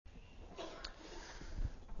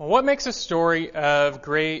Well, what makes a story of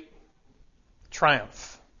great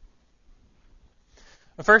triumph?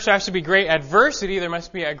 Well, first, there has to be great adversity. There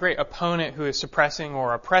must be a great opponent who is suppressing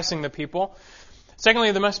or oppressing the people.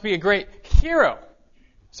 Secondly, there must be a great hero,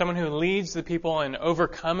 someone who leads the people in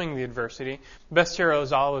overcoming the adversity. The best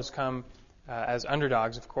heroes always come as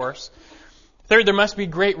underdogs, of course. Third, there must be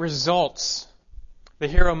great results. The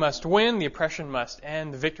hero must win, the oppression must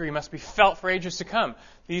end, the victory must be felt for ages to come.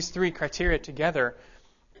 These three criteria together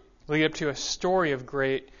lead up to a story of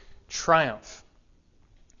great triumph.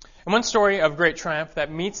 And one story of great triumph that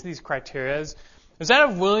meets these criteria is that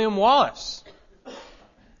of William Wallace,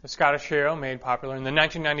 the Scottish hero made popular in the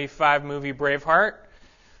 1995 movie Braveheart.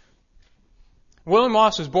 William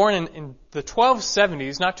Wallace was born in the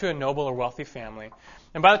 1270s, not to a noble or wealthy family.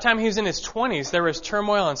 And by the time he was in his 20s, there was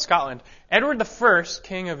turmoil in Scotland. Edward I,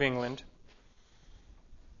 King of England,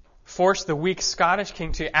 forced the weak Scottish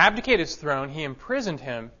king to abdicate his throne. He imprisoned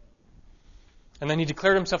him. And then he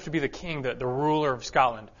declared himself to be the king, the ruler of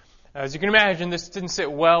Scotland. As you can imagine, this didn't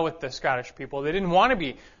sit well with the Scottish people. They didn't want to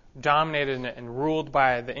be dominated and ruled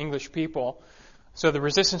by the English people. So the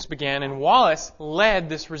resistance began, and Wallace led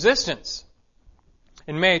this resistance.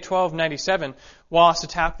 In May 1297, Wallace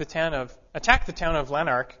attacked the town of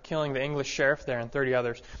Lanark, killing the English sheriff there and 30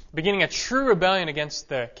 others, beginning a true rebellion against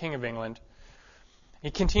the King of England. He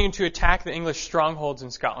continued to attack the English strongholds in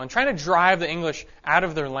Scotland, trying to drive the English out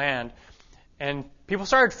of their land. And people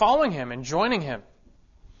started following him and joining him.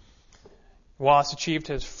 Wallace achieved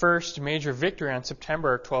his first major victory on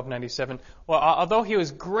September 1297. Well, although he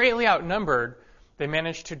was greatly outnumbered, they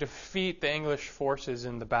managed to defeat the English forces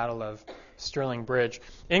in the Battle of Stirling Bridge.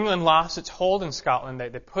 England lost its hold in Scotland.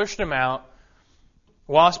 They pushed him out.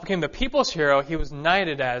 Wallace became the people's hero. He was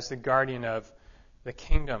knighted as the guardian of the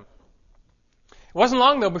kingdom. It wasn't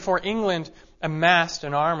long, though, before England amassed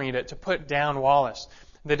an army to put down Wallace.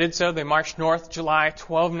 They did so. They marched north July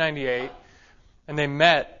 1298, and they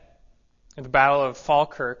met at the Battle of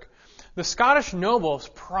Falkirk. The Scottish nobles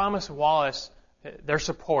promised Wallace their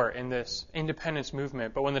support in this independence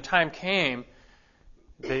movement, but when the time came,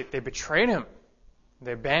 they betrayed him.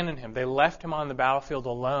 They abandoned him. They left him on the battlefield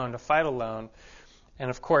alone, to fight alone.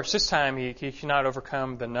 And of course, this time he could not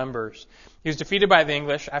overcome the numbers. He was defeated by the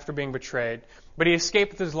English after being betrayed, but he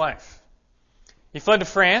escaped with his life. He fled to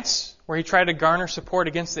France, where he tried to garner support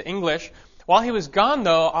against the English. While he was gone,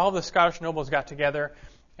 though, all of the Scottish nobles got together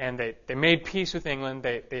and they made peace with England.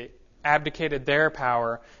 They abdicated their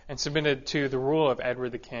power and submitted to the rule of Edward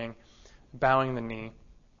the King, bowing the knee.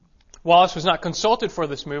 Wallace was not consulted for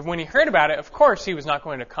this move. When he heard about it, of course, he was not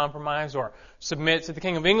going to compromise or submit to the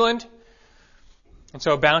King of England. And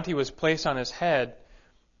so a bounty was placed on his head,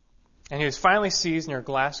 and he was finally seized near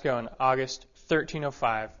Glasgow in August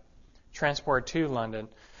 1305. Transported to London.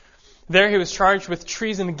 There he was charged with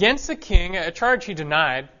treason against the king, a charge he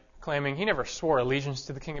denied, claiming he never swore allegiance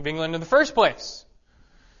to the King of England in the first place.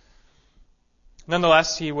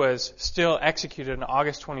 Nonetheless, he was still executed on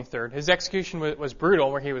August 23rd. His execution was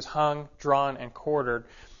brutal, where he was hung, drawn, and quartered.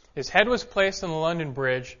 His head was placed on the London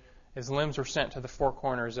Bridge. His limbs were sent to the four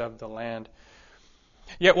corners of the land.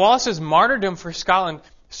 Yet Wallace's martyrdom for Scotland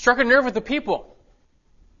struck a nerve with the people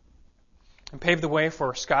and paved the way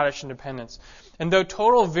for Scottish independence. And though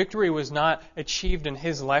total victory was not achieved in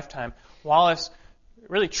his lifetime, Wallace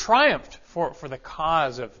really triumphed for the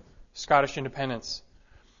cause of Scottish independence,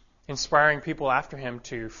 inspiring people after him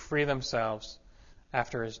to free themselves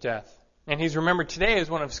after his death. And he's remembered today as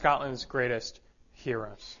one of Scotland's greatest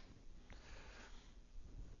heroes.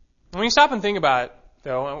 When you stop and think about it,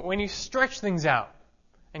 though, when you stretch things out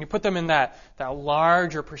and you put them in that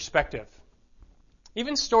larger perspective,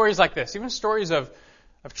 even stories like this, even stories of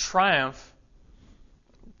triumph,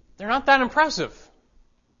 they're not that impressive.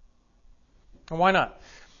 And why not?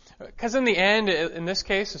 Because in the end, in this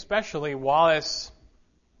case especially, Wallace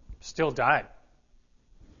still died.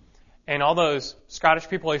 And all those Scottish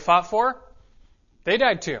people he fought for, they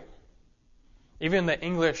died too. Even the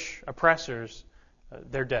English oppressors,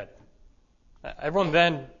 they're dead. Everyone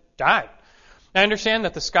then died. I understand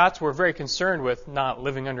that the Scots were very concerned with not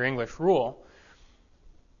living under English rule.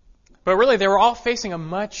 But really, they were all facing a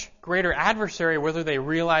much greater adversary, whether they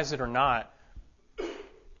realized it or not.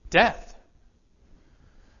 Death.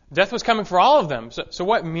 Death was coming for all of them. So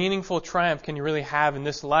what meaningful triumph can you really have in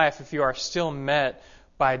this life if you are still met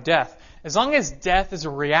by death? As long as death is a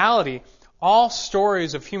reality, all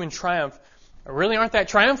stories of human triumph really aren't that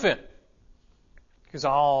triumphant, because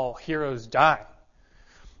all heroes die.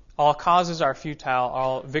 All causes are futile.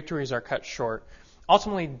 All victories are cut short.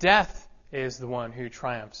 Ultimately, death is the one who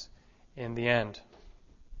triumphs in the end.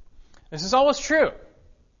 This is always true.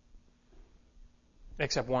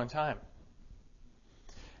 except one time.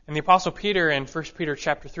 And the Apostle Peter in 1 Peter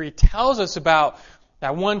chapter 3 tells us about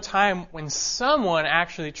that one time when someone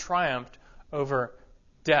actually triumphed over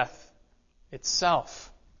death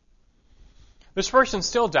itself. This person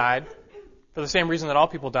still died for the same reason that all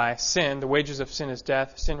people die, sin. The wages of sin is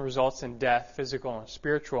death. Sin results in death, physical and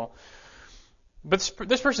spiritual. But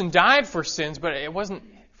this person died for sins, but it wasn't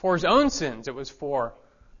for his own sins. It was for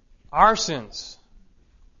our sins.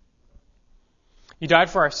 He died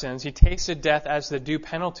for our sins. He tasted death as the due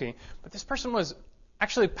penalty. But this person was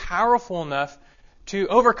actually powerful enough to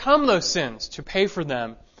overcome those sins, to pay for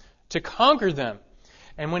them, to conquer them.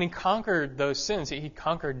 And when he conquered those sins, he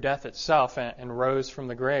conquered death itself and rose from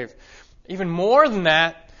the grave. Even more than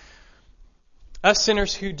that, us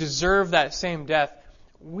sinners who deserve that same death,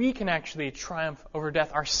 we can actually triumph over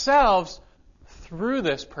death ourselves through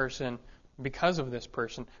this person, because of this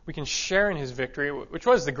person. We can share in his victory, which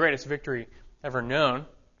was the greatest victory ever known,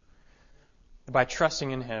 by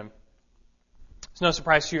trusting in him. It's no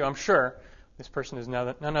surprise to you, I'm sure, this person is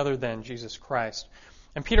none other than Jesus Christ.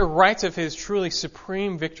 And Peter writes of his truly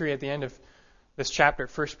supreme victory at the end of this chapter,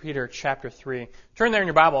 1 Peter chapter 3. Turn there in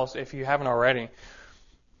your Bibles if you haven't already.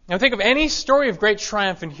 Now think of any story of great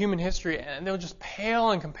triumph in human history, and they'll just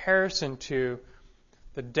pale in comparison to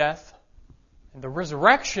the death and the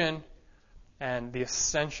resurrection and the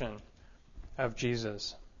ascension of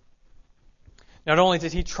Jesus. Not only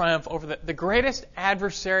did he triumph over the greatest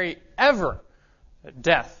adversary ever,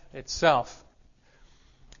 death itself,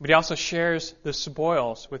 but he also shares the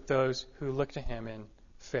spoils with those who look to him in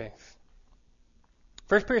faith.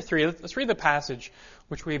 1 Peter 3, let's read the passage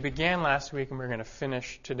which we began last week and we're going to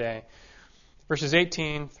finish today. Verses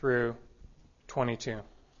 18 through 22.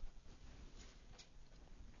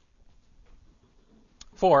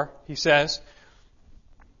 For, he says,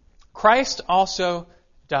 Christ also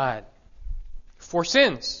died for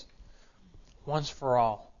sins, once for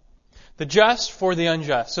all, the just for the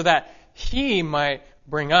unjust, so that he might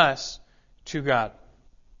bring us to God,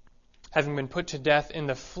 having been put to death in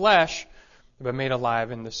the flesh, but made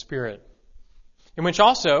alive in the Spirit, in which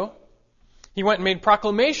also he went and made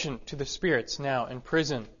proclamation to the spirits now in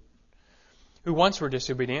prison, who once were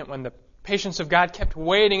disobedient when the patience of God kept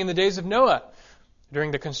waiting in the days of Noah,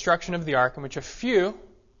 during the construction of the ark, in which a few,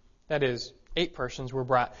 that is, 8 persons, were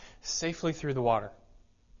brought safely through the water.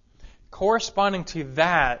 Corresponding to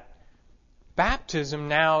that, baptism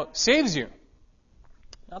now saves you.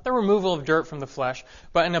 Not the removal of dirt from the flesh,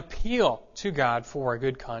 but an appeal to God for a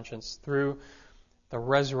good conscience through the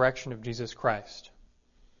resurrection of Jesus Christ,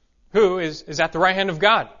 who is at the right hand of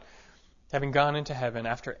God, having gone into heaven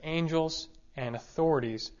after angels and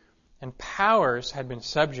authorities and powers had been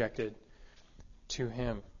subjected to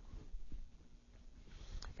him.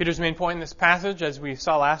 Peter's main point in this passage, as we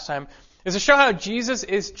saw last time, is to show how Jesus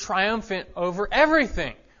is triumphant over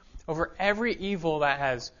everything, over every evil that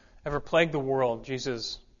has ever plagued the world.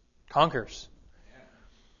 Jesus conquers.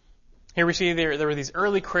 Here we see there were these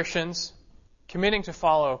early Christians committing to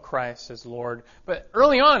follow Christ as Lord. But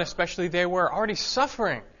early on, especially, they were already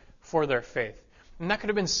suffering for their faith. And that could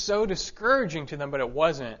have been so discouraging to them, but it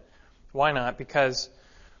wasn't. Why not? Because,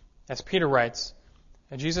 as Peter writes,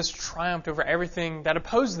 Jesus triumphed over everything that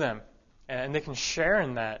opposed them, and they can share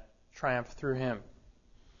in that triumph through him.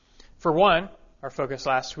 For one, our focus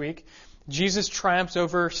last week, Jesus triumphs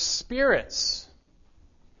over spirits.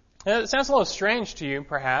 Now, it sounds a little strange to you,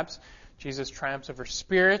 perhaps. Jesus triumphs over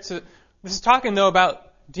spirits. This is talking, though,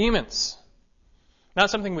 about demons. Not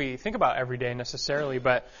something we think about every day necessarily,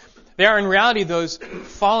 but they are in reality those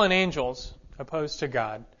fallen angels opposed to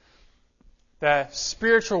God. The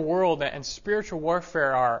spiritual world and spiritual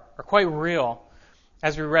warfare are quite real,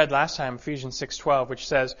 as we read last time, Ephesians 6:12, which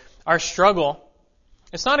says, our struggle,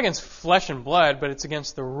 it's not against flesh and blood, but it's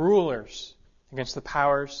against the rulers, against the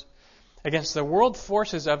powers, against the world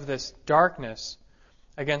forces of this darkness,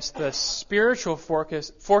 against the spiritual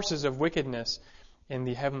forces of wickedness in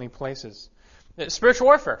the heavenly places. Spiritual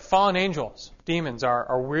warfare, fallen angels, demons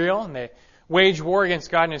are real, and they wage war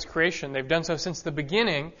against God and his creation. They've done so since the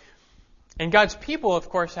beginning. And God's people, of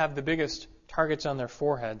course, have the biggest targets on their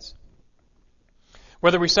foreheads.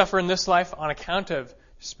 Whether we suffer in this life on account of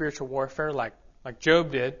spiritual warfare, like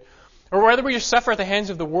Job did, or whether we just suffer at the hands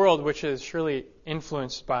of the world, which is surely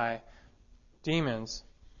influenced by demons,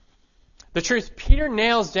 the truth Peter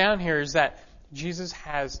nails down here is that Jesus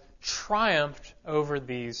has triumphed over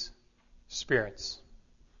these spirits.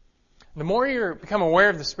 The more you become aware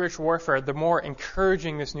of the spiritual warfare, the more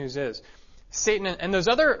encouraging this news is. Satan and those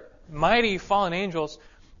other mighty fallen angels,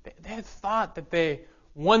 they had thought that they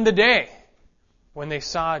won the day when they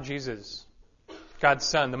saw Jesus, God's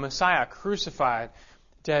Son, the Messiah, crucified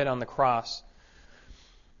dead on the cross.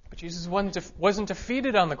 But Jesus wasn't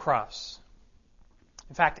defeated on the cross.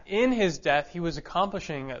 In fact, in his death, he was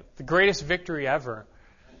accomplishing the greatest victory ever.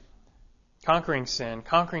 Conquering sin,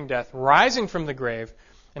 conquering death, rising from the grave,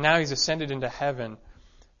 and now he's ascended into heaven,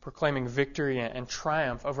 proclaiming victory and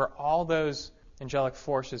triumph over all those angelic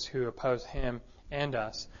forces who oppose him and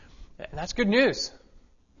us. And that's good news.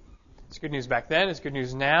 It's good news back then, it's good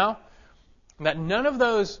news now. And that none of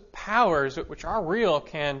those powers, which are real,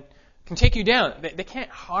 can take you down. They can't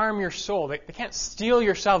harm your soul. They can't steal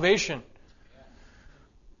your salvation.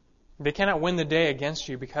 They cannot win the day against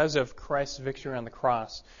you because of Christ's victory on the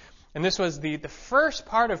cross. And this was the first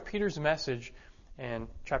part of Peter's message in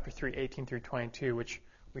chapter 3, 18 through 22, which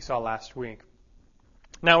we saw last week.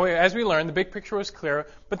 Now, as we learned, the big picture was clear,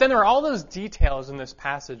 but then there are all those details in this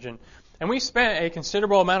passage, and we spent a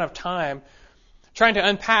considerable amount of time trying to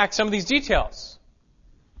unpack some of these details.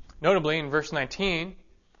 Notably, in verse 19,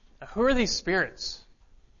 who are these spirits?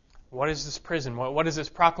 What is this prison? What is this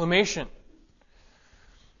proclamation?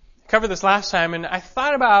 I covered this last time, and I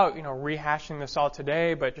thought about rehashing this all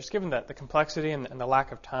today, but just given the complexity and the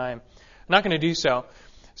lack of time, I'm not going to do so.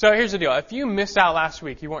 So here's the deal. If you missed out last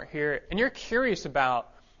week, you weren't here, and you're curious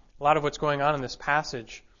about a lot of what's going on in this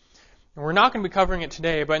passage, and we're not going to be covering it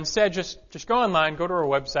today, but instead just go online, go to our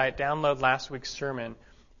website, download last week's sermon,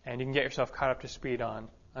 and you can get yourself caught up to speed on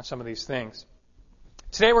some of these things.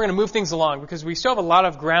 Today we're going to move things along because we still have a lot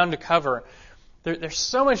of ground to cover. There's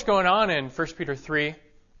so much going on in 1 Peter 3,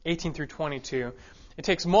 18 through 22. It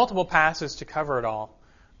takes multiple passages to cover it all,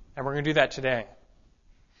 and we're going to do that today.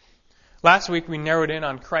 Last week we narrowed in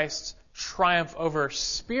on Christ's triumph over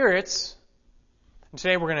spirits, and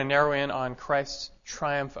today we're going to narrow in on Christ's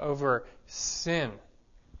triumph over sin.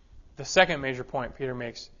 The second major point Peter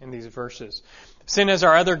makes in these verses. Sin is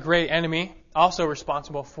our other great enemy, also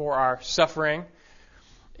responsible for our suffering.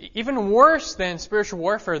 Even worse than spiritual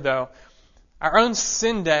warfare, though, our own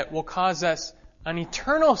sin debt will cause us an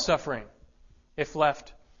eternal suffering if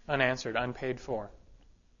left unanswered, unpaid for.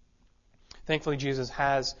 Thankfully, Jesus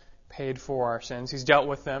has paid for our sins. He's dealt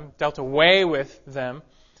with them, dealt away with them.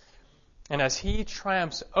 And as he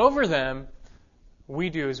triumphs over them, we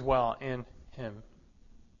do as well in him.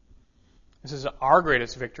 This is our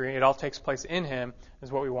greatest victory. It all takes place in him,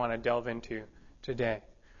 is what we want to delve into today.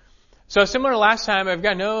 So similar to last time, I've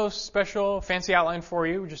got no special fancy outline for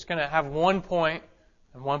you. We're just going to have one point,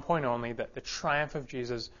 and one point only, that the triumph of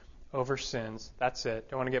Jesus over sins. That's it.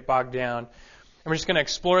 Don't want to get bogged down. And we're just going to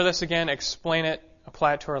explore this again, explain it,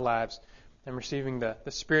 apply it to our lives, and receiving the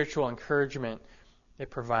spiritual encouragement it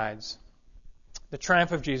provides. The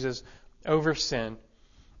triumph of Jesus over sin.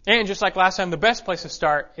 And just like last time, the best place to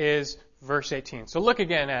start is verse 18. So look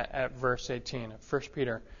again at verse 18 of 1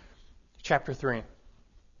 Peter chapter 3.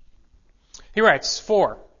 He writes,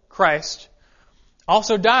 "For Christ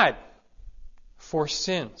also died for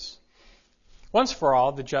sins, once for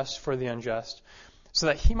all, the just for the unjust, so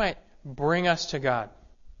that he might bring us to God,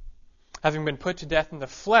 having been put to death in the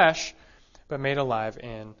flesh, but made alive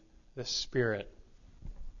in the Spirit."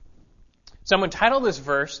 Someone titled this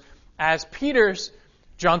verse as Peter's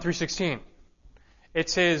John 3:16.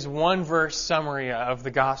 It's his one-verse summary of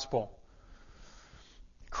the gospel.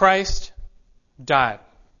 Christ died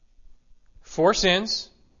for sins,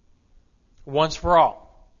 once for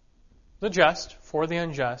all, the just for the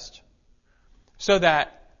unjust, so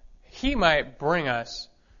that he might bring us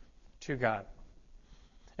to God.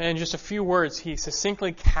 And in just a few words, he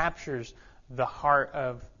succinctly captures the heart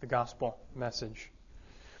of the gospel message.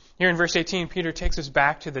 Here in verse 18, Peter takes us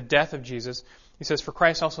back to the death of Jesus. He says, "For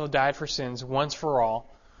Christ also died for sins, once for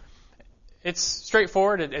all." It's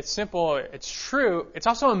straightforward, it's simple, it's true. It's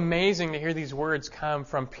also amazing to hear these words come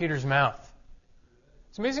from Peter's mouth.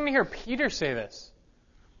 It's amazing to hear Peter say this.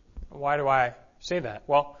 Why do I say that?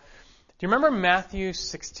 Well, do you remember Matthew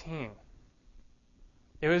 16?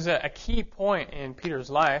 It was a key point in Peter's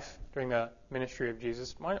life during the ministry of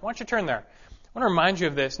Jesus. Why don't you turn there? I want to remind you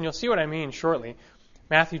of this, and you'll see what I mean shortly.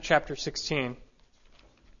 Matthew chapter 16.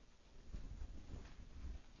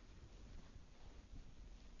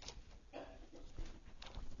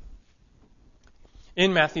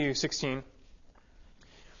 In Matthew 16,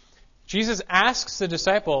 Jesus asks the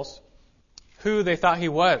disciples who they thought he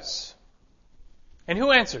was. And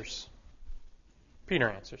who answers? Peter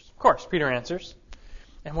answers. Of course, Peter answers.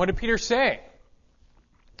 And what did Peter say?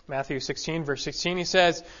 Matthew 16, verse 16, he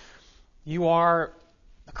says, "You are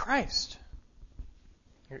the Christ.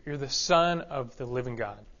 You're the Son of the living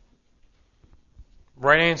God."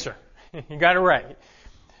 Right answer. You got it right.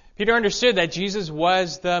 Peter understood that Jesus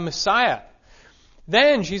was the Messiah.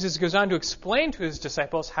 Then Jesus goes on to explain to his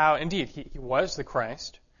disciples how indeed he was the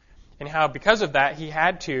Christ, and how because of that he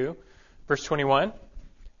had to, verse 21,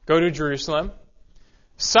 go to Jerusalem,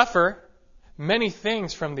 suffer many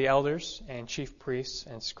things from the elders and chief priests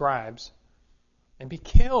and scribes, and be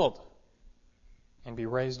killed, and be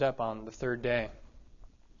raised up on the third day.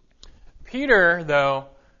 Peter, though,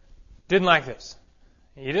 didn't like this.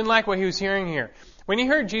 He didn't like what he was hearing here. When he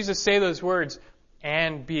heard Jesus say those words,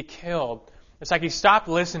 and be killed, it's like he stopped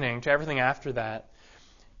listening to everything after that,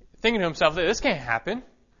 thinking to himself, this can't happen.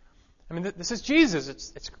 I mean, this is Jesus.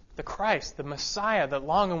 It's the Christ, the Messiah, the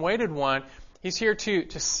long-awaited one. He's here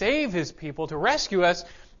to save his people, to rescue us.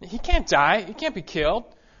 He can't die. He can't be killed.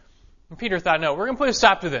 And Peter thought, no, we're going to put a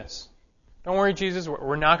stop to this. Don't worry, Jesus.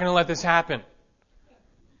 We're not going to let this happen.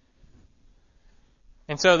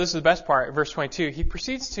 And so this is the best part, verse 22. He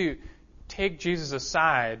proceeds to take Jesus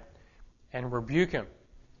aside and rebuke him.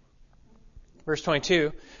 Verse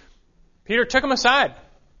 22, Peter took him aside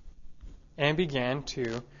and began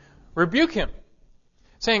to rebuke him,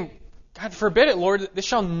 saying, God forbid it, Lord, this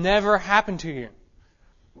shall never happen to you.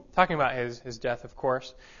 Talking about his death, of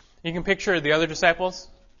course. You can picture the other disciples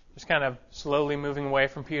just kind of slowly moving away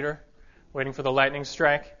from Peter, waiting for the lightning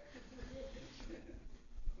strike.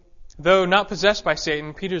 Though not possessed by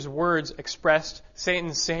Satan, Peter's words expressed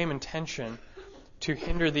Satan's same intention to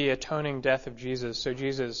hinder the atoning death of Jesus. So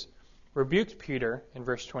Jesus rebuked Peter in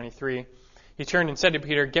verse 23. He turned and said to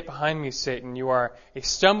Peter, get behind me, Satan. You are a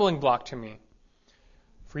stumbling block to me.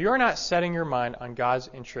 For you are not setting your mind on God's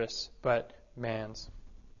interests, but man's.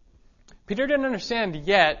 Peter didn't understand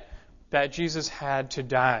yet that Jesus had to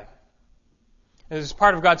die. It was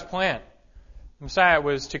part of God's plan. The Messiah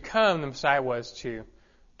was to come. The Messiah was to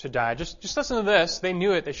die. Just listen to this. They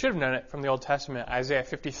knew it. They should have known it from the Old Testament. Isaiah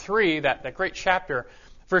 53, that great chapter.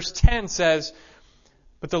 Verse 10 says,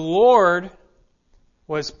 but the Lord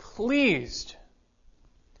was pleased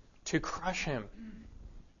to crush him.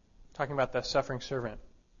 Talking about the suffering servant.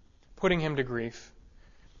 Putting him to grief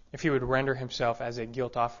if he would render himself as a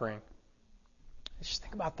guilt offering. Just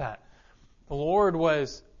think about that. The Lord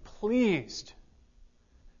was pleased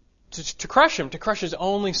to crush him, to crush his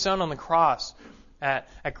only son on the cross at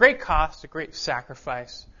great cost, a great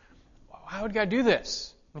sacrifice. Why would God do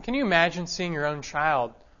this? And can you imagine seeing your own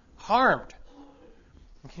child harmed?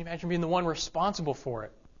 And can you imagine being the one responsible for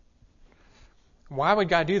it? Why would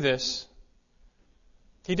God do this?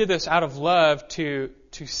 He did this out of love to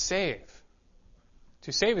save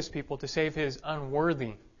his people, to save his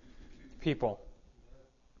unworthy people.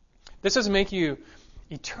 This doesn't make you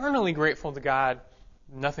eternally grateful to God.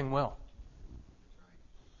 Nothing will.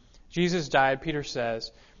 Jesus died, Peter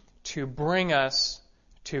says, to bring us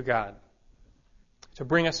to God. To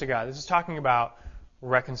bring us to God. This is talking about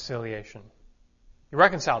reconciliation. He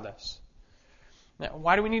reconciled us. Now,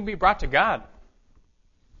 why do we need to be brought to God?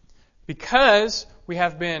 Because we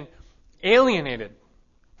have been alienated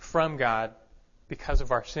from God because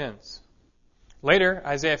of our sins. Later,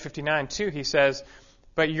 Isaiah 59:2, he says,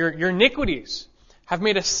 but your iniquities have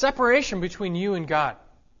made a separation between you and God,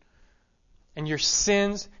 and your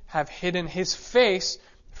sins have hidden his face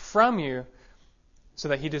from you so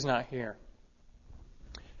that he does not hear.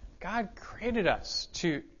 God created us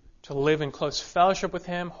to live in close fellowship with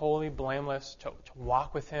him, holy, blameless, to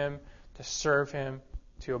walk with him, to serve him,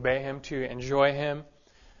 to obey him, to enjoy him.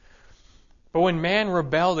 But when man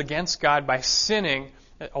rebelled against God by sinning,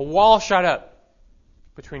 a wall shot up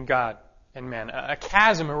between God and man. A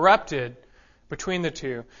chasm erupted between the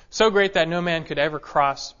two, so great that no man could ever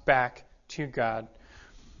cross back to God.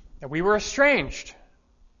 And we were estranged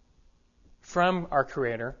from our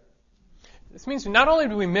Creator. This means not only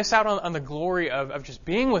do we miss out on the glory of just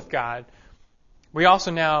being with God, we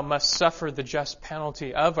also now must suffer the just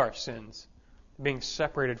penalty of our sins, being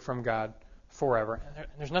separated from God forever. And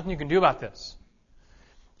there's nothing you can do about this.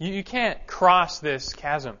 You can't cross this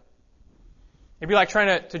chasm. It'd be like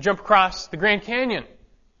trying to jump across the Grand Canyon.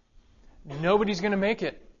 Nobody's going to make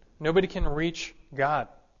it. Nobody can reach God.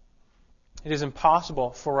 It is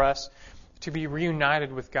impossible for us to be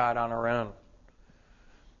reunited with God on our own.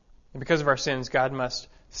 And because of our sins, God must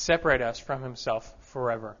separate us from himself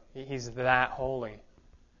forever. He's that holy.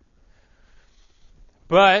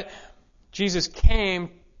 But Jesus came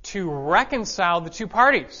to reconcile the two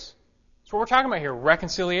parties. That's what we're talking about here,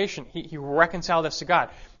 reconciliation. He reconciled us to God.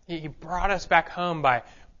 He brought us back home by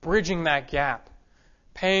bridging that gap,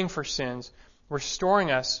 paying for sins,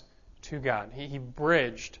 restoring us to God. He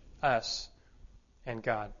bridged us and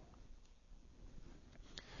God.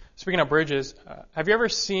 Speaking of bridges, have you ever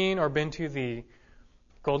seen or been to the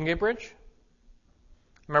Golden Gate Bridge?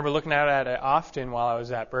 remember looking out at it often while I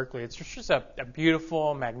was at Berkeley. It's just a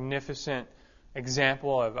beautiful, magnificent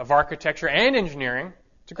example of architecture and engineering.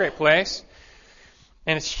 It's a great place.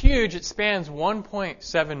 And it's huge. It spans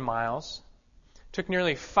 1.7 miles. It took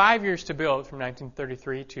nearly 5 years to build from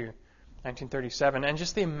 1933 to 1937. And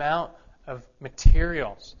just the amount of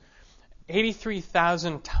materials.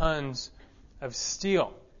 83,000 tons of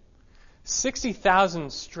steel.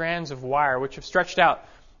 60,000 strands of wire, which have stretched out.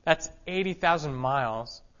 That's 80,000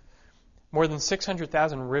 miles. More than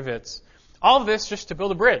 600,000 rivets. All of this just to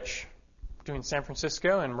build a bridge between San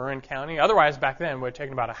Francisco and Marin County. Otherwise, back then, it would have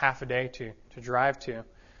taken about a half a day to drive to.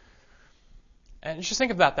 And just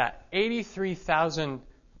think about that. 83,000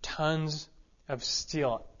 tons of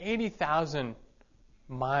steel. 80,000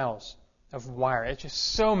 miles of wire. It's just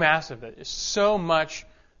so massive. It's so much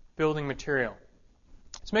building material.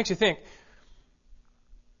 This makes you think,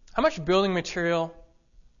 how much building material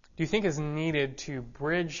do you think is needed to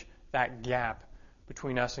bridge that gap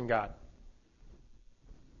between us and God?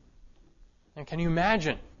 And can you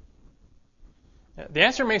imagine? The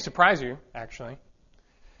answer may surprise you, actually.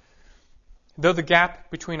 Though the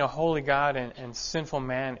gap between a holy God and sinful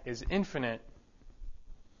man is infinite,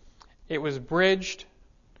 it was bridged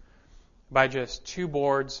by just 2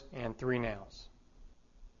 boards and 3 nails.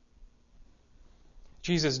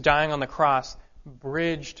 Jesus dying on the cross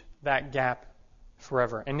bridged that gap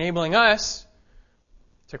forever, enabling us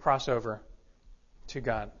to cross over to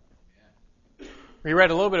God. We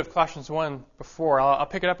read a little bit of Colossians 1 before. I'll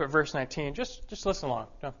pick it up at verse 19. Just listen along.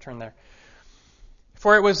 Don't turn there.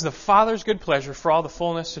 For it was the Father's good pleasure for all the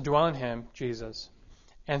fullness to dwell in Him, Jesus,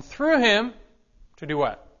 and through Him to do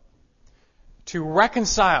what? To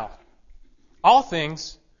reconcile all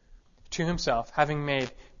things to Himself, having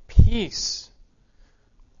made peace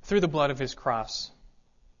through the blood of His cross.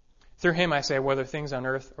 Through Him, I say, whether things on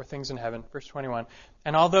earth or things in heaven. Verse 21.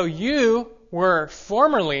 And although you were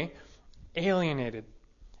formerly alienated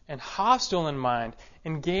and hostile in mind,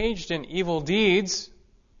 engaged in evil deeds,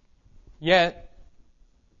 yet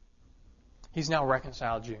He's now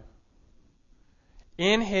reconciled you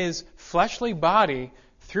in His fleshly body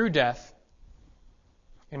through death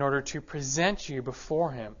in order to present you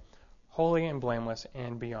before Him holy and blameless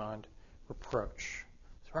and beyond reproach.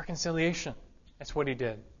 It's reconciliation. That's what He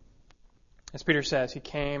did. As Peter says, He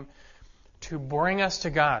came to bring us to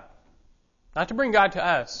God. Not to bring God to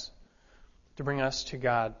us, to bring us to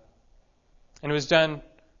God. And it was done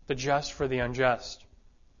the just for the unjust,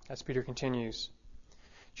 as Peter continues.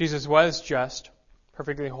 Jesus was just,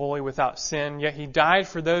 perfectly holy, without sin, yet He died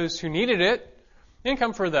for those who needed it. He didn't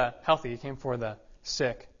come for the healthy, He came for the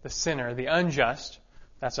sick, the sinner, the unjust.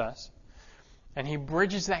 That's us. And He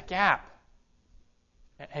bridges that gap.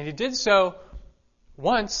 And He did so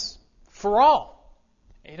once for all.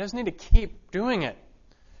 He doesn't need to keep doing it.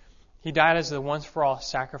 He died as the once-for-all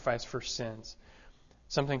sacrifice for sins.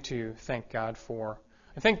 Something to thank God for.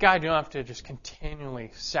 And thank God you don't have to just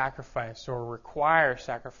continually sacrifice or require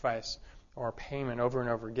sacrifice or payment over and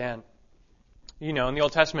over again. You know, in the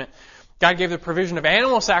Old Testament, God gave the provision of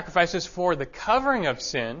animal sacrifices for the covering of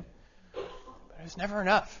sin, but it was never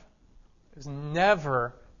enough. It was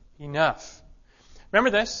never enough. Remember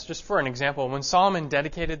this, just for an example, when Solomon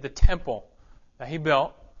dedicated the temple that he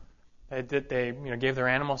built, they gave their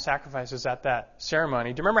animal sacrifices at that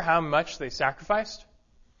ceremony. Do you remember how much they sacrificed?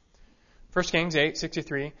 1 Kings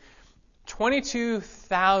 8:63,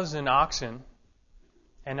 22,000 oxen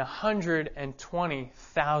and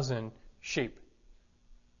 120,000 sheep.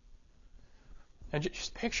 And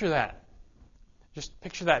just picture that. Just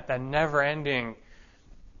picture that never-ending,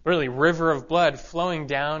 really river of blood flowing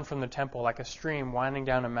down from the temple like a stream winding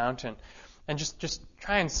down a mountain. And just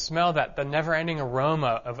try and smell that, the never-ending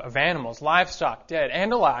aroma of animals, livestock, dead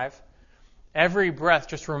and alive. Every breath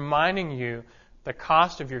just reminding you the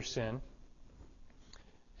cost of your sin.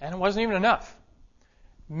 And it wasn't even enough.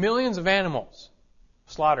 Millions of animals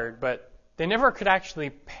slaughtered, but they never could actually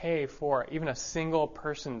pay for even a single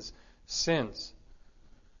person's sins.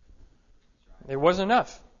 It wasn't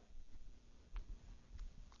enough.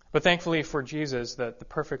 But thankfully for Jesus, the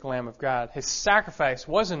perfect Lamb of God, His sacrifice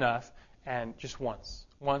was enough, and just once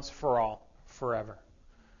for all, forever.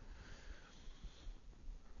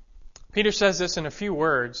 Peter says this in a few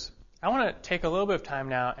words. I want to take a little bit of time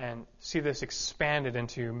now and see this expanded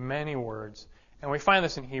into many words. And we find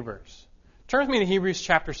this in Hebrews. Turn with me to Hebrews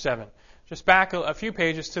chapter 7. Just back a few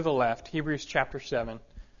pages to the left, Hebrews chapter 7.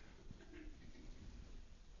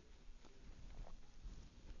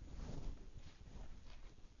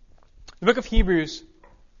 The book of Hebrews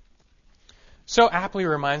so aptly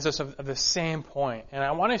reminds us of the same point. And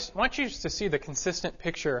I want you to see the consistent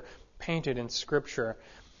picture painted in Scripture.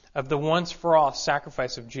 of the once-for-all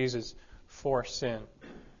sacrifice of Jesus for sin.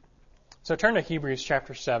 So turn to Hebrews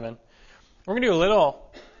chapter 7. We're going to do a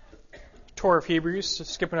little tour of Hebrews,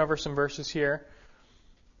 just skipping over some verses here.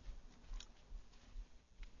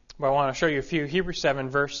 But I want to show you a few. Hebrews 7,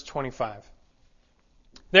 verse 25.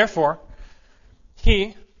 Therefore,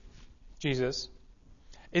 he, Jesus,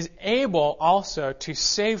 is able also to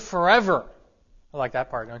save forever. I like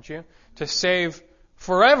that part, don't you? To save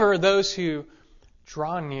forever those who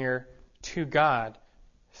draw near to God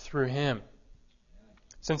through him,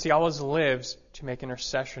 since he always lives to make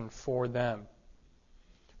intercession for them.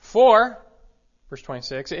 For, verse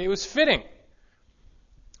 26, it was fitting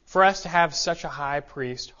for us to have such a high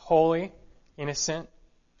priest, holy, innocent,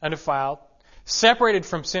 undefiled, separated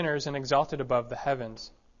from sinners and exalted above the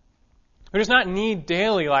heavens, who does not need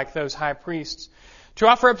daily, like those high priests, to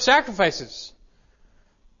offer up sacrifices,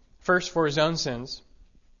 first for his own sins,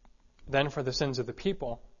 then for the sins of the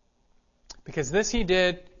people. Because this he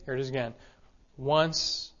did, here it is again,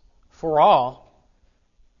 once for all,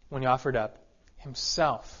 when he offered up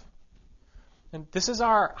himself. And this is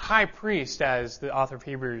our high priest, as the author of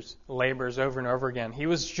Hebrews labors over and over again. He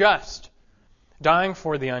was just, dying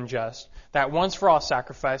for the unjust, that once for all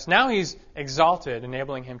sacrifice. Now he's exalted,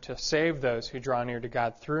 enabling him to save those who draw near to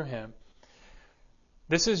God through him.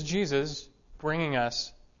 This is Jesus bringing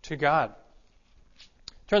us to God.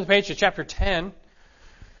 Turn the page to chapter 10.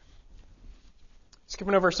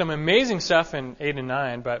 Skipping over some amazing stuff in 8 and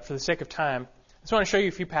 9, but for the sake of time, I just want to show you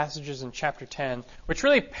a few passages in chapter 10, which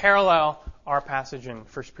really parallel our passage in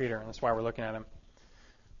 1 Peter, and that's why we're looking at them.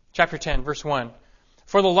 Chapter 10, verse 1.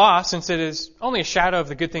 For the law, since it is only a shadow of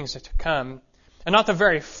the good things to come, and not the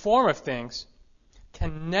very form of things,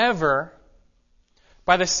 can never,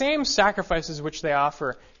 by the same sacrifices which they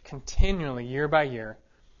offer continually, year by year,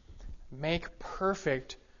 make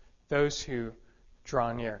perfect those who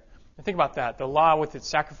draw near. And think about that. The law, with its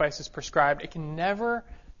sacrifices prescribed, it can never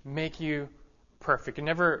make you perfect. It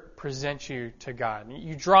never presents you to God.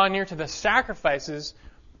 You draw near to the sacrifices,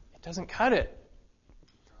 it doesn't cut it.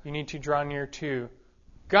 You need to draw near to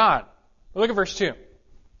God. Look at verse 2. It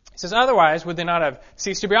says, otherwise would they not have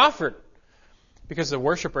ceased to be offered, because the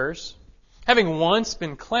worshippers, having once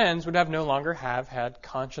been cleansed, would have no longer have had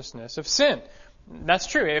consciousness of sin. That's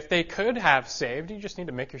true. If they could have saved, you just need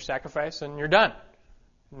to make your sacrifice and you're done.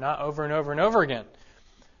 Not over and over and over again.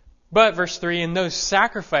 But, verse 3, in those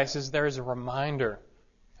sacrifices there is a reminder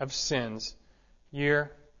of sins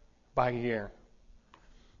year by year.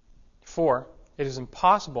 For it is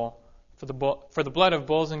impossible for the blood of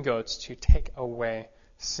bulls and goats to take away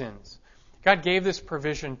sins. God gave this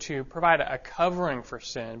provision to provide a covering for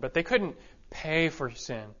sin, but they couldn't pay for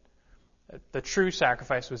sin. The true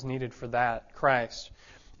sacrifice was needed for that, Christ.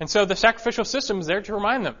 And so the sacrificial system is there to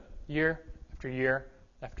remind them year after year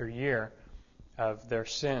after year of their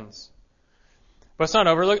sins. But it's not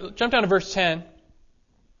over. Jump down to verse 10.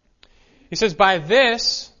 He says, by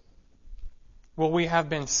this will we have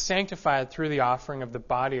been sanctified through the offering of the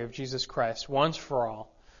body of Jesus Christ once for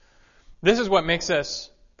all. This is what makes us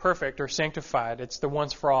perfect or sanctified. It's the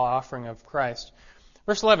once for all offering of Christ.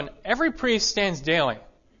 Verse 11, every priest stands daily,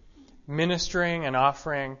 ministering and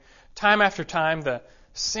offering time after time the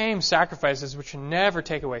same sacrifices which never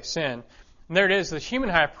take away sin. And there it is, the human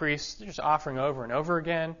high priest just offering over and over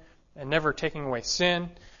again and never taking away sin.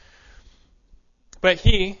 But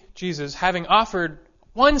he, Jesus, having offered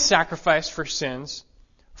one sacrifice for sins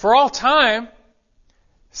for all time,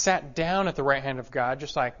 sat down at the right hand of God,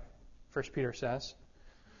 just like 1 Peter says,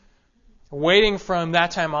 waiting from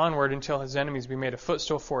that time onward until his enemies be made a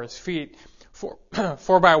footstool for his feet.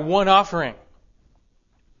 For by one offering,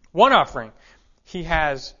 he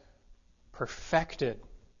has perfected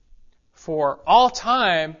for all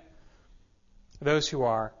time those who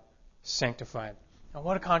are sanctified. Now,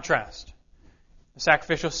 what a contrast. The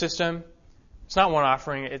sacrificial system, it's not one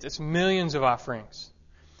offering, it's millions of offerings.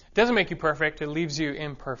 It doesn't make you perfect, it leaves you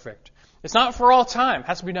imperfect. It's not for all time, it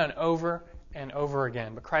has to be done over and over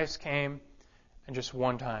again. But Christ came and just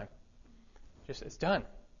one time. It's done.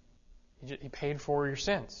 He paid for your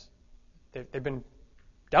sins. They've been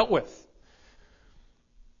dealt with.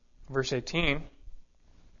 Verse 18,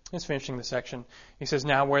 he's finishing the section. He says,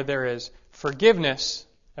 now where there is forgiveness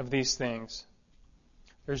of these things,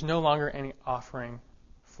 there's no longer any offering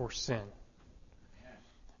for sin.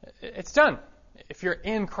 It's done. If you're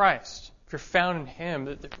in Christ, if you're found in Him,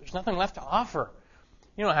 there's nothing left to offer.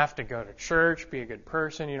 You don't have to go to church, be a good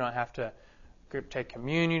person. You don't have to take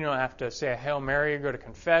communion. You don't have to say a Hail Mary or go to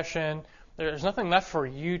confession. There's nothing left for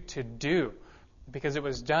you to do because it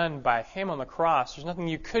was done by Him on the cross. There's nothing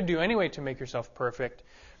you could do anyway to make yourself perfect.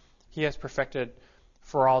 He has perfected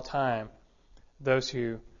for all time those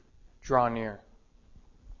who draw near.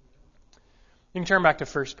 You can turn back to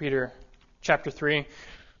 1 Peter chapter 3.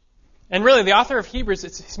 And really, the author of Hebrews,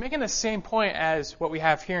 he's making the same point as what we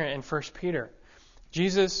have here in 1 Peter.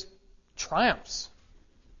 Jesus triumphs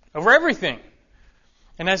over everything.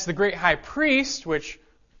 And as the great high priest, which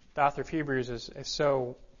the author of Hebrews is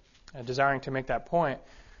so desiring to make that point,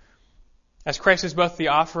 as Christ is both the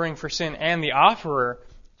offering for sin and the offerer,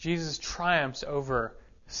 Jesus triumphs over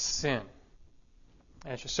sin.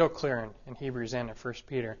 And it's just so clear in Hebrews and in 1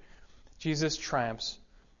 Peter. Jesus triumphs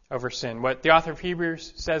over sin. What the author of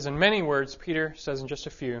Hebrews says in many words, Peter says in just a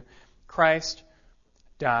few. Christ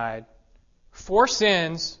died for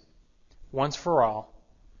sins once for all,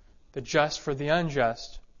 the just for the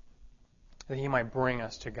unjust, that he might bring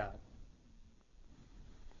us to God.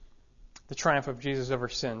 The triumph of Jesus over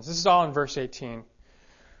sins. This is all in verse 18.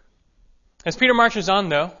 As Peter marches on,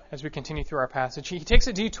 though, as we continue through our passage, he takes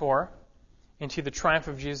a detour into the triumph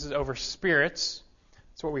of Jesus over spirits.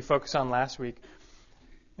 That's what we focused on last week.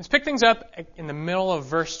 Let's pick things up in the middle of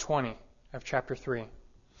verse 20 of chapter 3,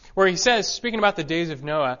 where he says, speaking about the days of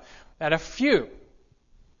Noah, that a few,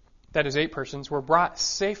 that is 8 persons, were brought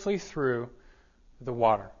safely through the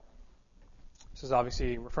water. This is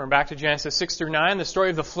obviously referring back to Genesis 6 through 9, the story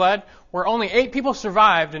of the flood, where only 8 people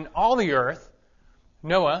survived in all the earth.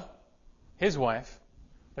 Noah, his wife,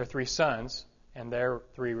 their 3 sons, and their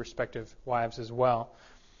 3 respective wives as well.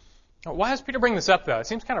 Now, why does Peter bring this up, though? It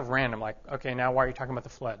seems kind of random, like, okay, now why are you talking about the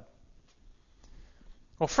flood?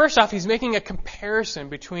 Well, first off, he's making a comparison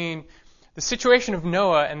between the situation of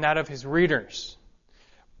Noah and that of his readers.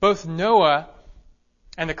 Both Noah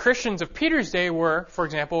and the Christians of Peter's day were, for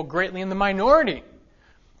example, greatly in the minority.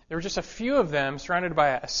 There were just a few of them surrounded by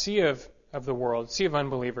a sea of the world, a sea of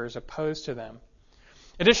unbelievers opposed to them.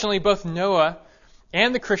 Additionally, both Noah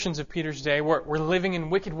and the Christians of Peter's day were living in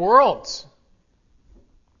wicked worlds.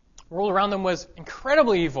 The world around them was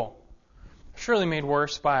incredibly evil, surely made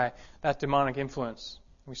worse by that demonic influence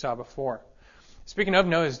we saw before. Speaking of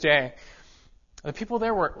Noah's day, the people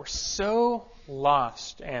there were so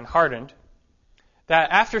lost and hardened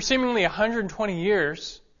that after seemingly 120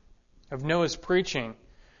 years of Noah's preaching,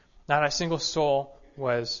 not a single soul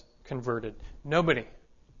was converted. Nobody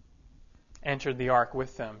entered the ark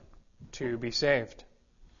with them to be saved.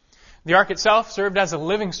 The ark itself served as a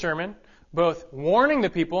living sermon, both warning the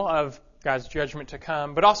people of God's judgment to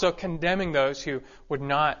come, but also condemning those who would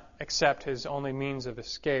not accept his only means of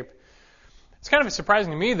escape. It's kind of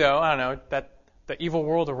surprising to me, though, that the evil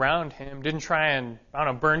world around him didn't try and,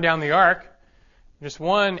 burn down the ark. Just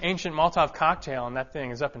one ancient Molotov cocktail and that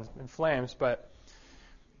thing is up in flames, but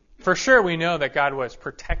for sure we know that God was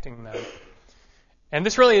protecting them. And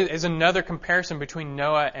this really is another comparison between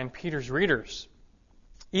Noah and Peter's readers.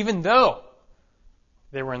 Even though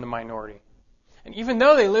they were in the minority, and even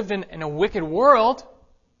though they lived in a wicked world,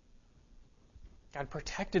 God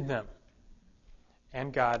protected them,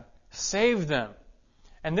 and God saved them.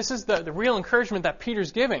 And this is the real encouragement that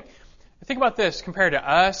Peter's giving. Think about this, compared to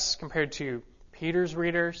us, compared to Peter's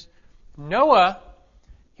readers. Noah,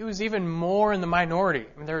 he was even more in the minority.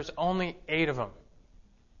 There's only 8 of them.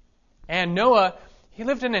 And Noah, he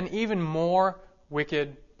lived in an even more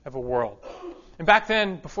wicked of a world. And back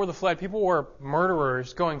then, before the flood, people were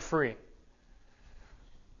murderers going free.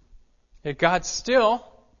 Yet God still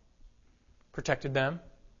protected them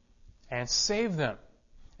and saved them.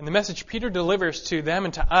 And the message Peter delivers to them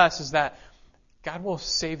and to us is that God will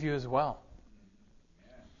save you as well.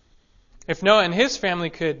 If Noah and his family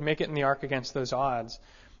could make it in the ark against those odds,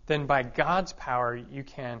 then by God's power you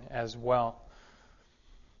can as well.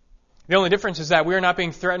 The only difference is that we are not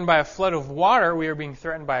being threatened by a flood of water, we are being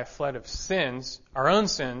threatened by a flood of sins, our own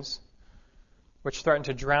sins, which threaten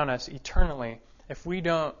to drown us eternally if we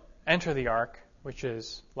don't enter the ark, which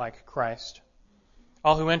is like Christ.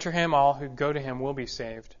 All who enter him, all who go to him will be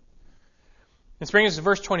saved. This brings us to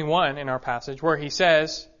verse 21 in our passage, where he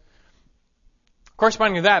says,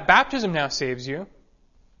 corresponding to that, baptism now saves you.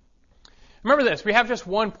 Remember this, we have just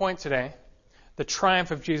one point today, the triumph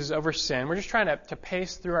of Jesus over sin. We're just trying to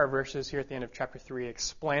pace through our verses here at the end of chapter 3,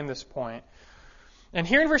 explain this point. And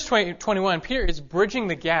here in verse 21, Peter is bridging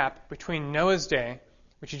the gap between Noah's day,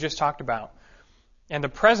 which he just talked about, and the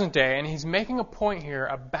present day, and he's making a point here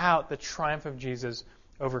about the triumph of Jesus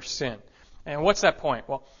over sin. And what's that point?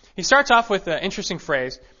 Well, he starts off with an interesting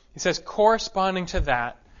phrase. He says, corresponding to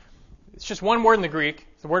that. It's just one word in the Greek,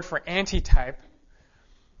 the word for antitype.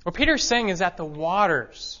 What Peter's saying is that the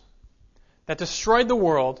waters that destroyed the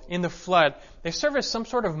world in the flood, they serve as some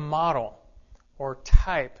sort of model or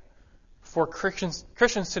type for Christians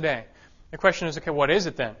today. The question is, okay, what is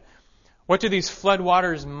it then? What do these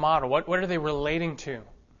floodwaters model? What are they relating to?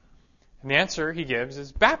 And the answer he gives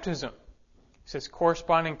is baptism. He says,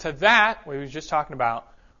 corresponding to that, what he was just talking about,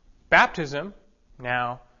 baptism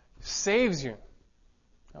now saves you.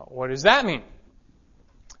 Now, what does that mean?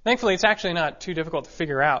 Thankfully, it's actually not too difficult to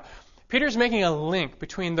figure out. Peter's making a link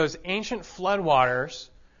between those ancient floodwaters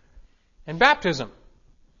and baptism.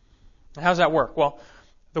 And how does that work? Well,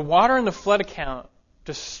 the water in the flood account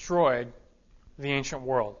destroyed the ancient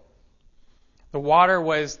world. The water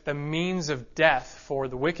was the means of death for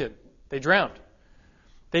the wicked. They drowned.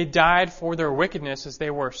 They died for their wickedness as they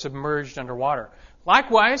were submerged underwater.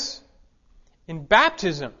 Likewise, in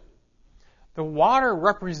baptism, the water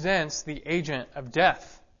represents the agent of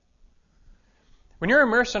death. When you're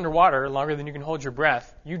immersed underwater longer than you can hold your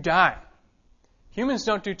breath, you die. Humans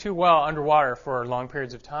don't do too well underwater for long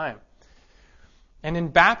periods of time. And in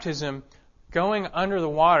baptism, going under the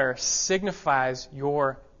water signifies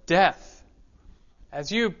your death.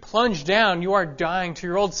 As you plunge down, you are dying to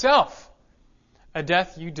your old self. A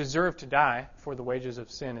death you deserve to die, for the wages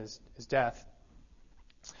of sin is death.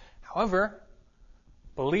 However,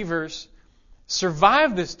 believers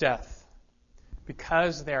survive this death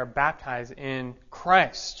because they are baptized in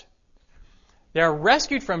Christ. They are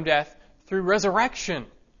rescued from death through resurrection.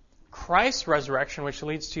 Christ's resurrection, which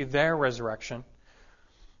leads to their resurrection.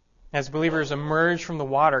 As believers emerge from the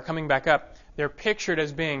water, coming back up, they're pictured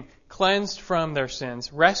as being cleansed from their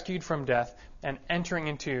sins, rescued from death, and entering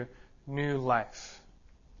into new life.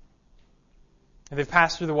 They've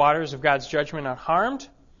passed through the waters of God's judgment unharmed,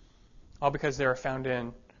 all because they are found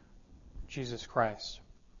in Jesus Christ.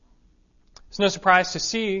 It's no surprise to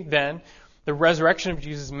see, then, the resurrection of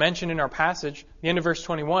Jesus mentioned in our passage, the end of verse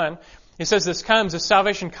 21. It says this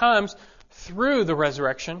salvation comes through the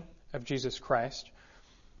resurrection of Jesus Christ.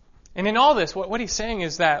 And in all this, what he's saying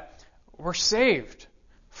is that we're saved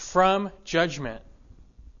from judgment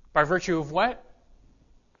by virtue of what?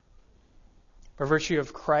 By virtue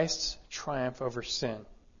of Christ's triumph over sin.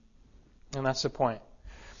 And that's the point.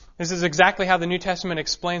 This is exactly how the New Testament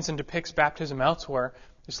explains and depicts baptism elsewhere.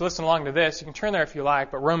 Just listen along to this. You can turn there if you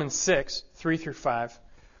like, but Romans 6, 3 through 5.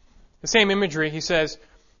 The same imagery, he says,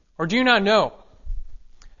 "Or do you not know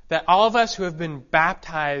that all of us who have been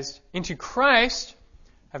baptized into Christ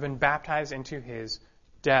have been baptized into his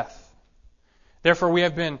death? Therefore we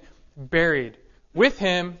have been buried with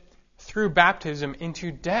him through baptism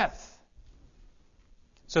into death,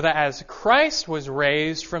 so that as Christ was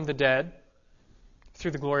raised from the dead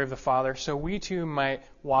through the glory of the Father, so we too might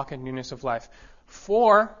walk in newness of life.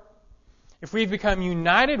 For if we've become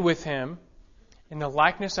united with him in the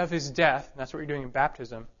likeness of his death," and that's what you're doing in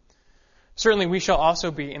baptism, "certainly we shall also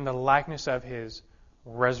be in the likeness of his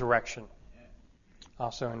resurrection,"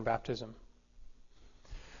 also in baptism.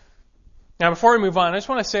 Now, before we move on, I just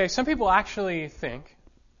want to say some people actually think,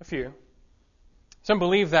 some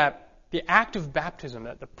believe that the act of baptism,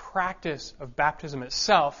 that the practice of baptism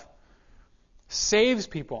itself, saves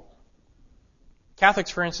people. Catholics,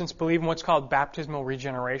 for instance, believe in what's called baptismal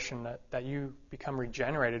regeneration, that you become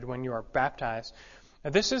regenerated when you are baptized. Now,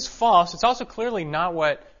 this is false. It's also clearly not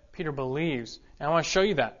what Peter believes, and I want to show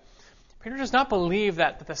you that. Peter does not believe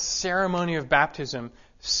that the ceremony of baptism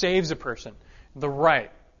saves a person. The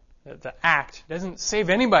rite, the act, doesn't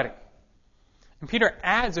save anybody. And Peter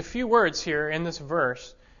adds a few words here in this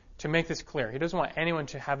verse to make this clear. He doesn't want anyone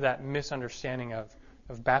to have that misunderstanding of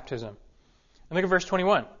baptism. And look at verse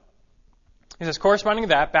 21. He says, corresponding to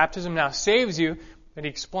that, baptism now saves you, but he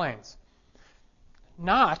explains,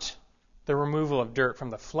 not the removal of dirt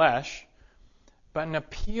from the flesh, but an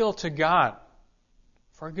appeal to God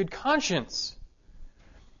for a good conscience.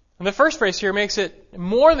 And the first phrase here makes it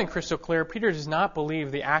more than crystal clear. Peter does not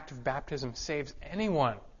believe the act of baptism saves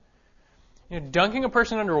anyone. Dunking a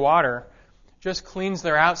person under water just cleans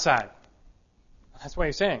their outside. That's what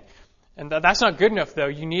he's saying. And that's not good enough, though.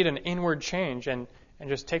 You need an inward change, and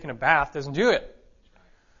just taking a bath doesn't do it.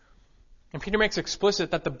 And Peter makes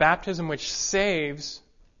explicit that the baptism which saves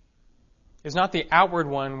is not the outward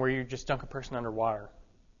one where you just dunk a person under water.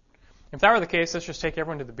 If that were the case, let's just take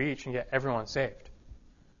everyone to the beach and get everyone saved.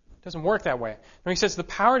 It doesn't work that way. No, he says the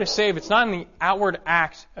power to save, it's not in the outward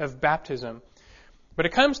act of baptism, but it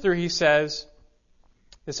comes through, he says,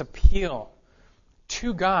 this appeal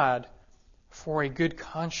to God for a good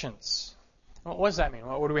conscience. What does that mean?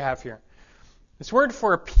 What do we have here? This word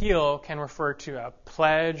for appeal can refer to a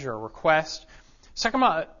pledge or a request. Let's talk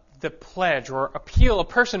about the pledge or appeal a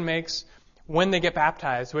person makes when they get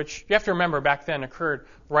baptized, which you have to remember back then occurred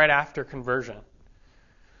right after conversion.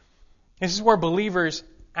 This is where believers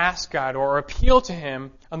ask God or appeal to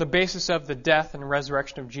him on the basis of the death and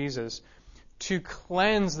resurrection of Jesus to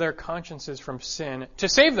cleanse their consciences from sin, to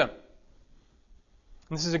save them.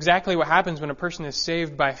 And this is exactly what happens when a person is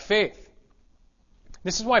saved by faith.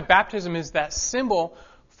 This is why baptism is that symbol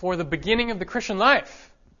for the beginning of the Christian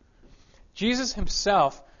life. Jesus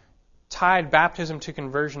himself tied baptism to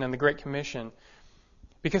conversion in the Great Commission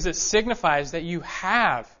because it signifies that you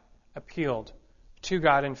have appealed to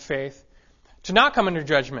God in faith to not come under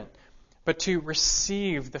judgment, but to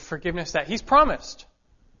receive the forgiveness that he's promised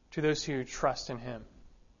to those who trust in him.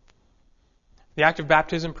 The act of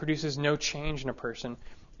baptism produces no change in a person.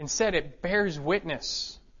 Instead, it bears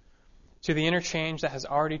witness to the inner change that has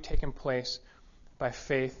already taken place by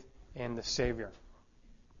faith in the Savior.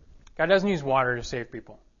 God doesn't use water to save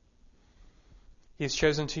people. He's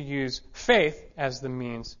chosen to use faith as the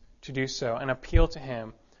means to do so and appeal to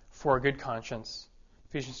him for a good conscience.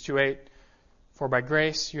 Ephesians 2:8, for by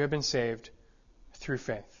grace you have been saved through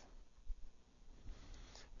faith.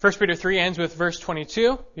 1 Peter 3 ends with verse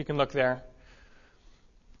 22. You can look there.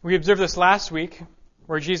 We observed this last week,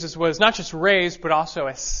 where Jesus was not just raised, but also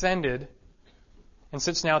ascended and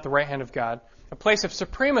sits now at the right hand of God, a place of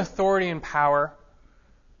supreme authority and power.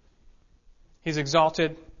 He's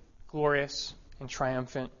exalted, glorious, and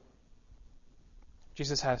triumphant.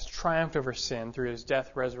 Jesus has triumphed over sin through his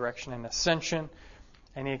death, resurrection, and ascension,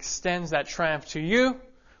 and he extends that triumph to you,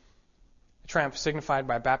 a triumph signified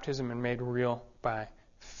by baptism and made real by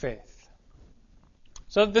faith.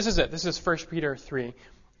 So this is it. This is 1 Peter 3,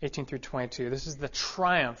 18 through 22. This is the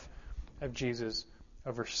triumph of Jesus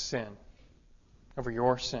over sin, over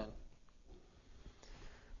your sin. And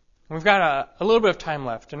we've got a little bit of time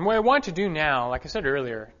left. And what I want to do now, like I said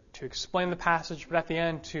earlier, to explain the passage, but at the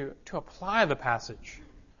end to apply the passage.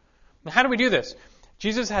 Now, how do we do this?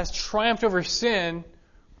 Jesus has triumphed over sin.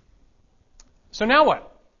 So now what?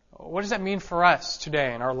 What does that mean for us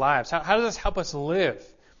today in our lives? How does this help us live?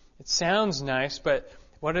 It sounds nice, but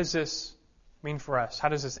what does this mean for us? How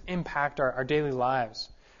does this impact our daily lives?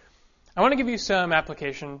 I want to give you some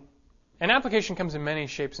application. And application comes in many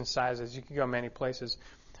shapes and sizes. You can go many places.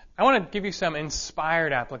 I want to give you some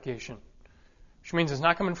inspired application, which means it's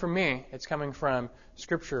not coming from me. It's coming from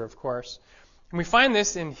Scripture, of course. And we find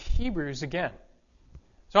this in Hebrews again.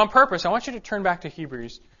 So on purpose, I want you to turn back to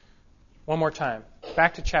Hebrews one more time,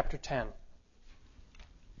 back to chapter 10.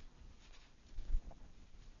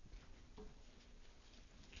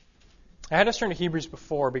 I had us turn to Hebrews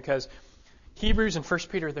before because Hebrews and 1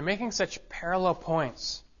 Peter, they're making such parallel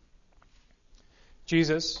points.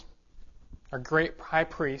 Jesus, our great high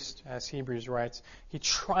priest, as Hebrews writes, he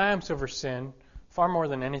triumphs over sin far more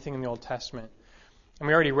than anything in the Old Testament. And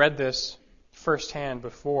we already read this firsthand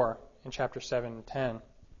before in chapter 7 and 10.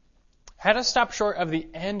 I had to stop short of the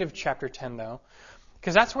end of chapter 10, though,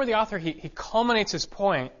 because that's where the author, he culminates his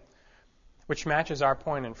point, which matches our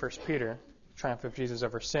point in 1 Peter, triumph of Jesus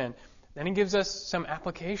over sin. Then he gives us some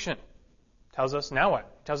application. Tells us now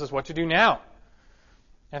what? Tells us what to do now.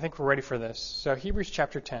 And I think we're ready for this. So Hebrews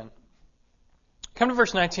chapter 10. Come to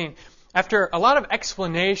verse 19. After a lot of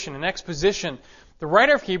explanation and exposition, the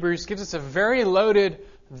writer of Hebrews gives us a very loaded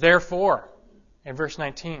therefore in verse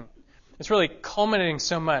 19. It's really culminating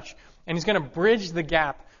so much. And he's going to bridge the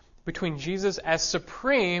gap between Jesus as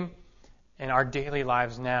supreme and our daily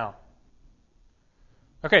lives now.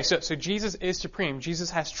 Okay, so Jesus is supreme.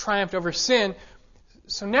 Jesus has triumphed over sin.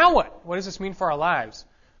 So now what? What does this mean for our lives?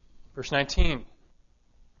 Verse 19.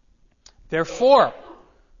 Therefore,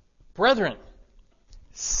 brethren,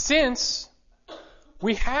 since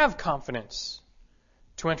we have confidence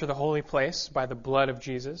to enter the holy place by the blood of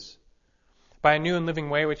Jesus, by a new and living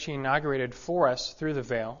way which he inaugurated for us through the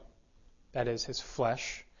veil, that is, his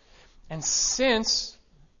flesh, and since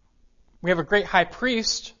we have a great high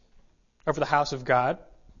priest over the house of God.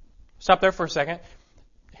 Stop there for a second.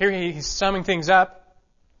 Here he's summing things up.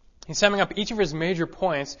 He's summing up each of his major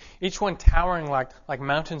points, each one towering like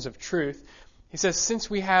mountains of truth. He says, since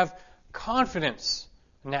we have confidence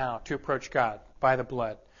now to approach God by the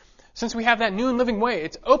blood, since we have that new and living way,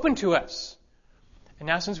 it's open to us. And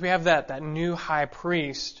now since we have that new high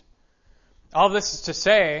priest, all of this is to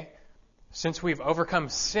say, since we've overcome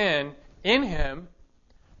sin in him,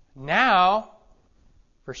 now,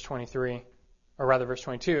 verse 23, or rather verse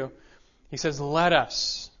 22, he says, let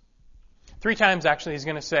us. 3 times actually he's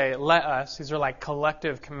going to say, let us. These are like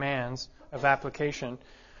collective commands of application.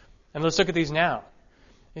 And let's look at these now.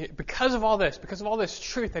 Because of all this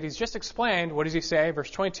truth that he's just explained, what does he say? Verse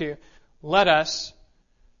 22, let us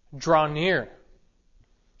draw near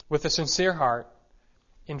with a sincere heart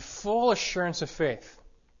in full assurance of faith,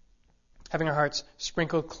 having our hearts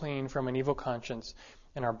sprinkled clean from an evil conscience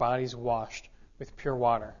and our bodies washed with pure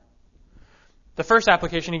water. The first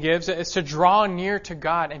application he gives is to draw near to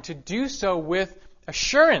God and to do so with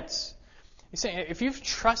assurance. He's saying if you've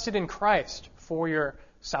trusted in Christ for your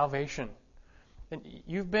salvation, then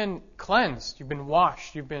you've been cleansed, you've been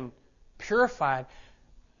washed, you've been purified.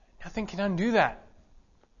 Nothing can undo that.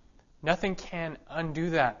 Nothing can undo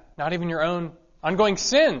that. Not even your own ongoing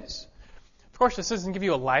sins. Of course, this doesn't give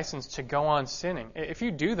you a license to go on sinning. If you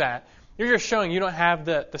do that, you're just showing you don't have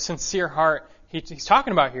the sincere heart he's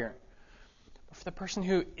talking about here. But for the person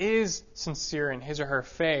who is sincere in his or her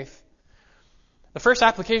faith, the first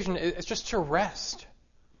application is just to rest.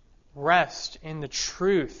 Rest in the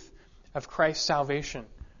truth of Christ's salvation.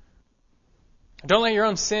 Don't let your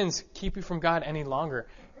own sins keep you from God any longer.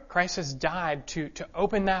 Christ has died to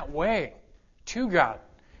open that way to God.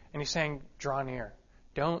 And he's saying, draw near.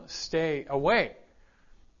 Don't stay away.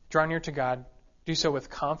 Draw near to God. Do so with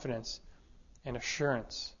confidence and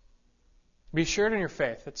assurance. Be assured in your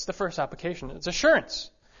faith. It's the first application. It's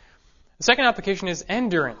assurance. The second application is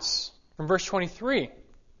endurance. From verse 23.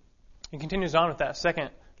 He continues on with that second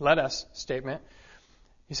let us statement.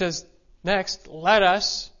 He says, next, let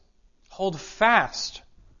us hold fast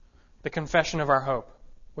the confession of our hope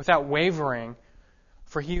without wavering,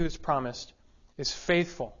 for he who is promised is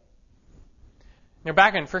faithful. Now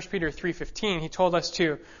back in 1 Peter 3:15, he told us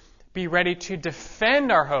to be ready to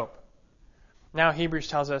defend our hope. Now Hebrews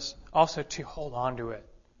tells us also to hold on to it.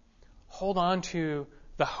 Hold on to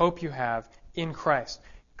the hope you have in Christ.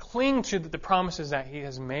 Cling to the promises that he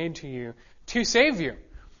has made to you to save you.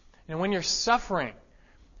 And when you're suffering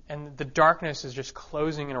and the darkness is just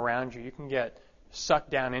closing in around you, you can get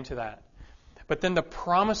sucked down into that. But then the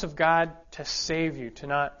promise of God to save you, to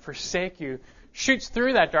not forsake you, shoots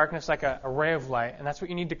through that darkness like a ray of light. And that's what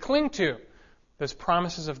you need to cling to. Those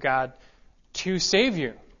promises of God to save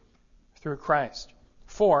you through Christ.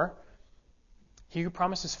 For he who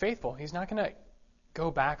promises faithful, he's not going to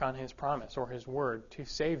go back on his promise or his word to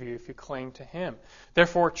save you if you cling to him.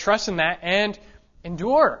 Therefore, trust in that and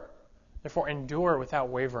endure. Therefore, endure without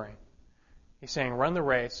wavering. He's saying run the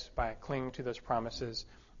race by clinging to those promises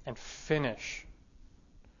and finish.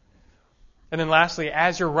 And then lastly,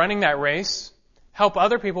 as you're running that race, help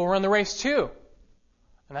other people run the race too.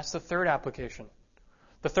 And that's the third application.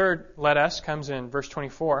 The third let us comes in verse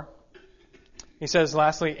 24. He says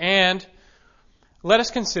lastly, and let us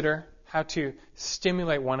consider how to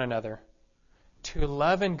stimulate one another to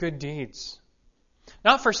love and good deeds,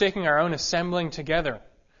 not forsaking our own assembling together,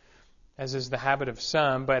 as is the habit of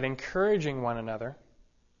some, but encouraging one another,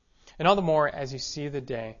 and all the more as you see the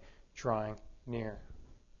day drawing near.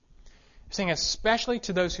 He's saying especially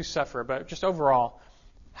to those who suffer, but just overall,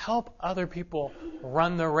 help other people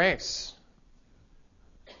run the race.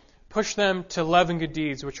 Push them to love and good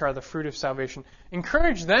deeds, which are the fruit of salvation.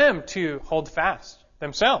 Encourage them to hold fast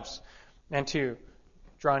themselves and to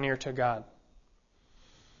draw near to God.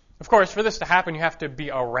 Of course, for this to happen, you have to be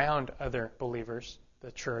around other believers,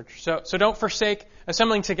 the church. So don't forsake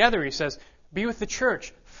assembling together, he says. Be with the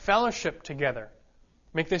church. Fellowship together.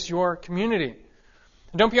 Make this your community.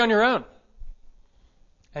 And don't be on your own.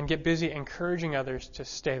 And get busy encouraging others to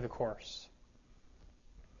stay the course.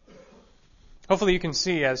 Hopefully you can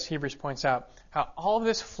see, as Hebrews points out, how all of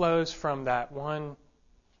this flows from that one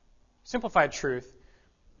simplified truth: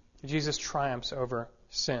 Jesus triumphs over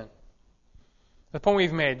sin. The point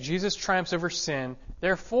we've made, Jesus triumphs over sin,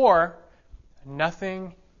 therefore,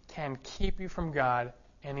 nothing can keep you from God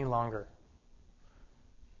any longer.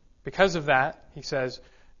 Because of that, he says,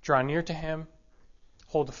 draw near to him,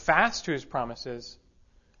 hold fast to his promises,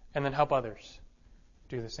 and then help others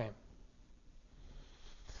do the same.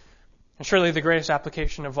 And surely the greatest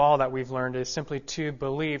application of all that we've learned is simply to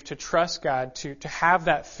believe, to trust God, to have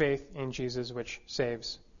that faith in Jesus which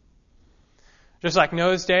saves. Just like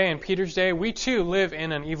Noah's day and Peter's day, we too live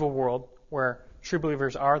in an evil world where true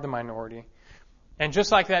believers are the minority. And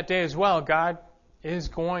just like that day as well, God is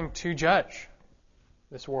going to judge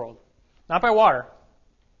this world. Not by water,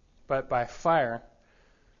 but by fire.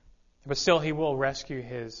 But still, he will rescue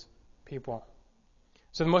his people.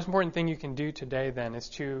 So the most important thing you can do today then is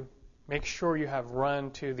to make sure you have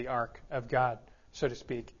run to the ark of God, so to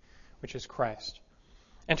speak, which is Christ.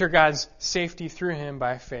 Enter God's safety through him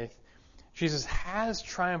by faith. Jesus has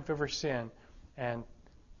triumphed over sin, and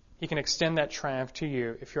he can extend that triumph to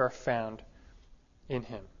you if you are found in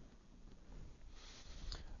him.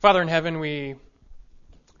 Father in heaven, we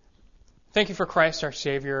thank you for Christ our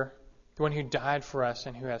Savior, the one who died for us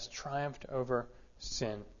and who has triumphed over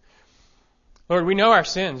sin. Lord, we know our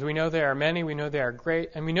sins. We know they are many. We know they are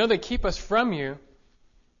great. And we know they keep us from you.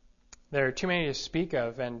 There are too many to speak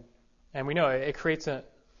of. And we know it creates an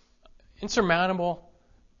insurmountable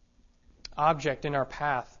object in our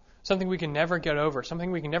path, something we can never get over,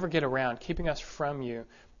 something we can never get around, keeping us from you.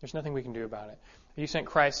 There's nothing we can do about it. You sent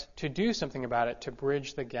Christ to do something about it, to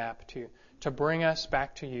bridge the gap, to bring us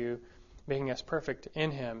back to you, making us perfect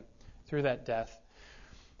in him through that death.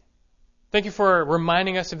 Thank you for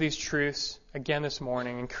reminding us of these truths again this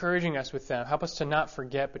morning, encouraging us with them. Help us to not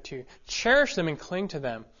forget, but to cherish them and cling to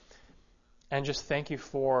them. And just thank you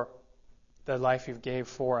for the life you gave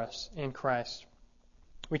for us in Christ.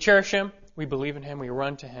 We cherish him. We believe in him. We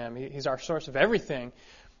run to him. He's our source of everything.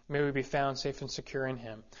 May we be found safe and secure in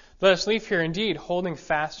him. Let us leave here indeed holding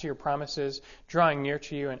fast to your promises, drawing near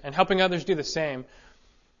to you, and helping others do the same.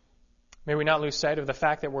 May we not lose sight of the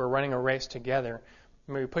fact that we're running a race together.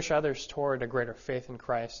 May we push others toward a greater faith in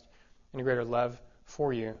Christ and a greater love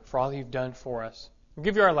for you, for all you've done for us. We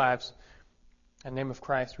give you our lives. In the name of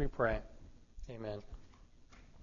Christ we pray. Amen.